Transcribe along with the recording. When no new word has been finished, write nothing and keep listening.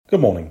Good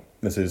morning.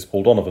 This is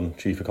Paul Donovan,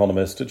 Chief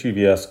Economist at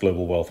UBS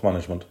Global Wealth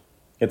Management.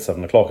 It's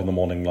 7 o'clock in the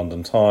morning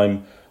London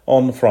time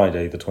on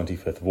Friday the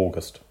 25th of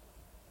August.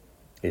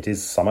 It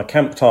is summer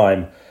camp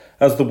time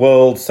as the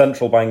world's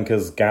central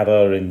bankers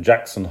gather in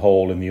Jackson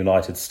Hole in the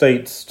United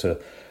States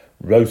to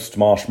roast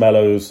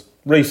marshmallows,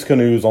 race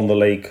canoes on the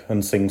lake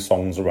and sing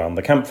songs around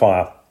the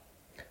campfire.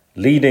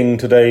 Leading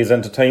today's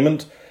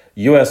entertainment,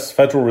 US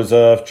Federal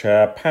Reserve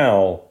Chair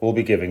Powell will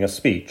be giving a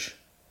speech.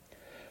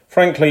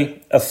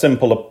 Frankly, a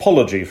simple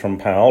apology from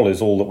Powell is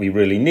all that we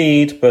really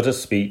need, but a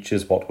speech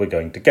is what we're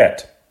going to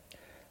get.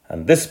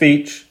 And this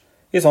speech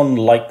is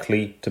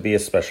unlikely to be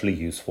especially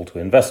useful to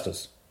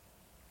investors.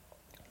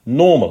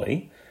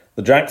 Normally,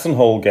 the Jackson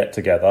Hole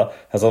get-together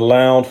has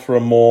allowed for a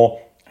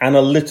more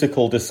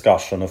analytical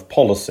discussion of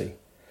policy.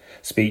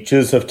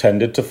 Speeches have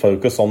tended to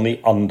focus on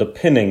the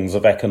underpinnings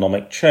of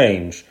economic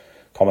change,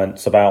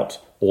 comments about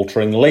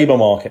altering labour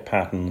market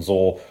patterns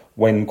or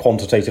when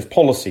quantitative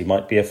policy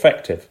might be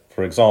effective,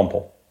 for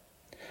example.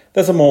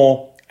 There's a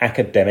more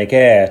academic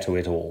air to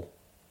it all.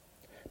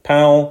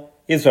 Powell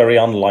is very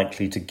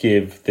unlikely to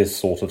give this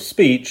sort of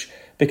speech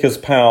because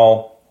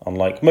Powell,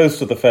 unlike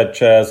most of the Fed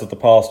chairs of the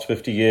past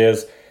 50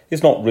 years,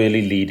 is not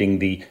really leading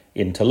the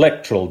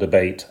intellectual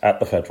debate at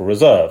the Federal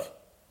Reserve.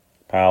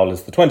 Powell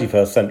is the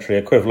 21st century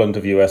equivalent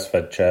of US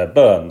Fed Chair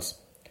Burns.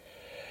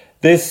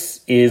 This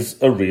is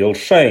a real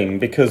shame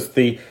because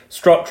the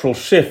structural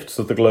shifts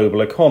of the global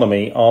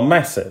economy are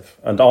massive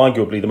and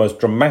arguably the most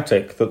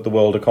dramatic that the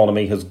world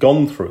economy has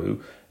gone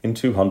through in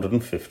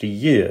 250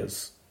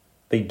 years.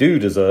 They do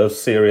deserve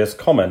serious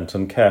comment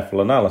and careful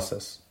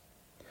analysis.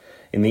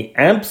 In the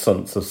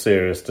absence of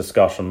serious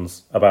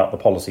discussions about the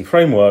policy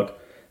framework,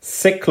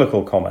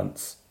 cyclical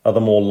comments are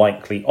the more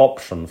likely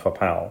option for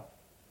Powell.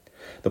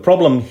 The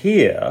problem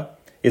here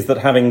is that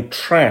having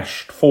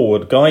trashed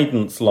forward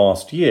guidance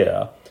last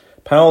year,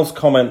 Powell's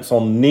comments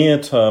on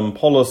near-term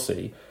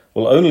policy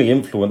will only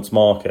influence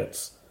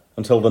markets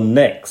until the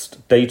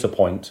next data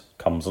point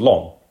comes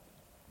along.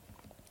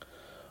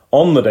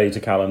 On the data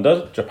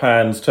calendar,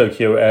 Japan's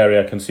Tokyo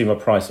area consumer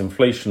price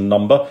inflation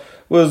number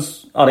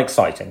was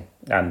unexciting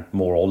and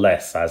more or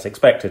less as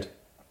expected.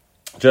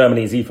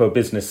 Germany's Ifo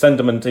Business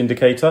Sentiment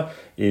Indicator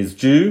is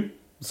due.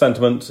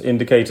 Sentiment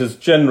indicators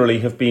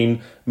generally have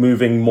been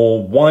moving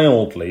more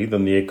wildly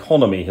than the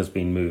economy has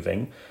been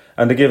moving,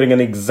 and are giving an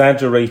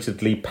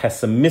exaggeratedly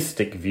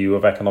pessimistic view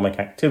of economic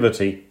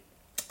activity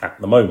at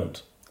the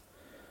moment.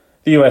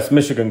 The US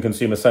Michigan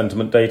consumer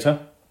sentiment data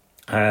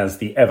has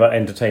the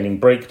ever-entertaining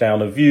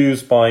breakdown of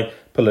views by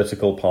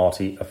political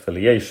party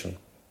affiliation.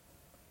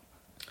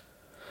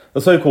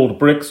 The so-called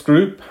BRICS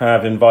group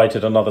have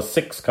invited another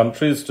 6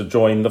 countries to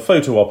join the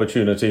photo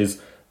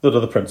opportunities that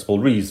are the principal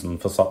reason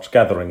for such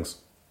gatherings.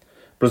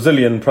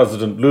 Brazilian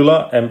President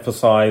Lula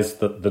emphasized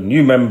that the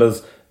new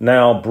members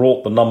now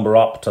brought the number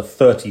up to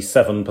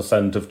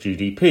 37% of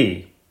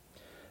GDP.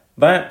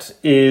 That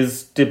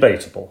is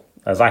debatable,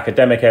 as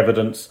academic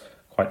evidence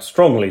quite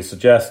strongly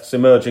suggests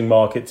emerging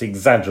markets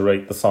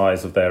exaggerate the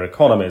size of their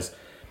economies.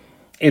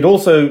 It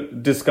also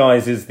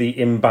disguises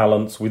the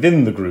imbalance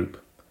within the group.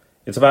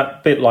 It's a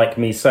bit like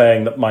me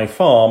saying that my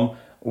farm,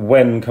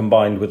 when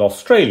combined with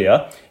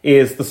Australia,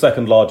 is the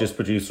second largest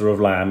producer of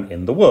lamb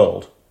in the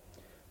world.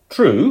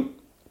 True,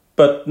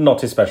 but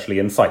not especially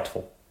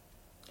insightful.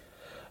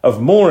 Of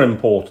more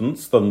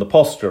importance than the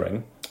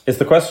posturing is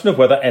the question of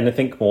whether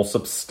anything more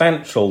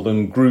substantial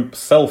than group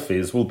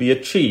selfies will be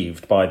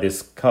achieved by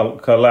this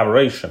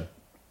collaboration.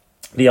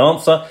 The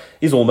answer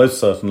is almost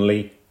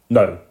certainly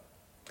no.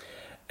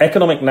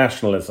 Economic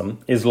nationalism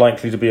is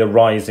likely to be a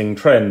rising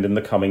trend in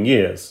the coming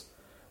years.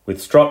 With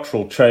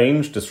structural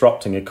change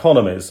disrupting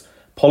economies,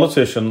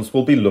 politicians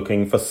will be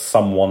looking for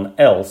someone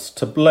else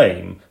to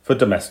blame for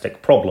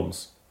domestic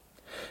problems.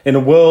 In a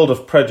world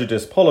of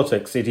prejudice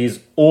politics, it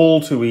is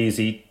all too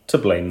easy to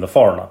blame the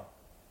foreigner.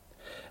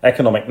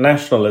 Economic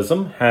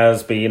nationalism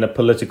has been a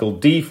political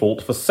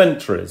default for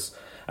centuries,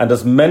 and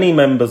as many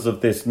members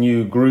of this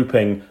new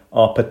grouping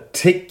are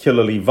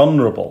particularly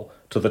vulnerable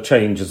to the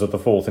changes of the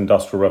Fourth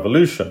Industrial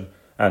Revolution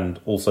and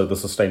also the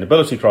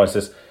sustainability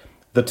crisis,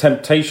 the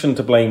temptation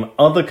to blame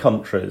other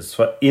countries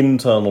for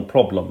internal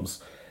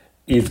problems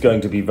is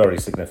going to be very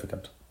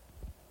significant.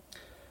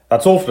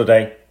 That's all for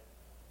today.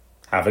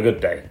 Have a good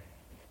day.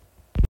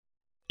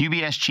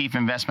 UBS Chief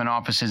Investment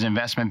Office's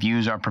investment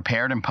views are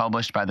prepared and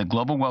published by the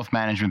global wealth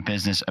management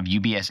business of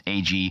UBS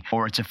AG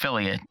or its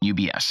affiliate,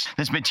 UBS.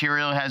 This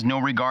material has no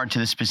regard to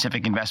the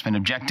specific investment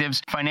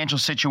objectives, financial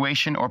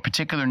situation, or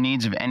particular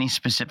needs of any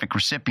specific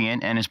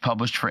recipient and is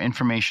published for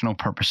informational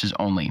purposes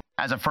only.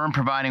 As a firm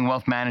providing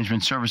wealth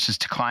management services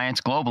to clients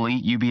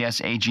globally,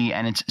 UBS AG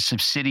and its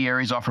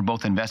subsidiaries offer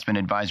both investment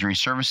advisory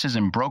services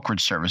and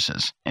brokerage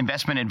services.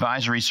 Investment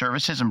advisory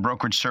services and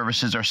brokerage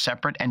services are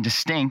separate and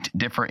distinct,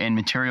 differ in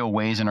material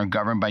ways and are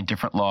governed by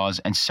different laws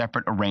and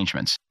separate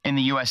arrangements. In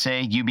the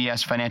USA,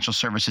 UBS Financial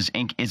Services,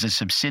 Inc. is a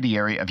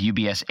subsidiary of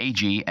UBS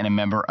AG and a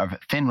member of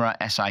FINRA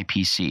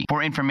SIPC.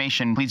 For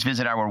information, please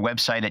visit our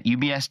website at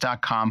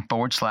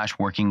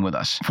ubs.com/working with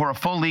us. For a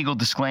full legal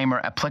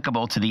disclaimer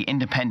applicable to the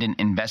independent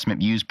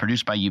investment views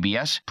produced by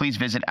UBS, please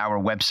visit our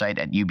website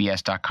at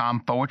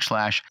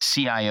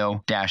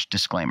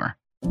ubs.com/CIO-disclaimer.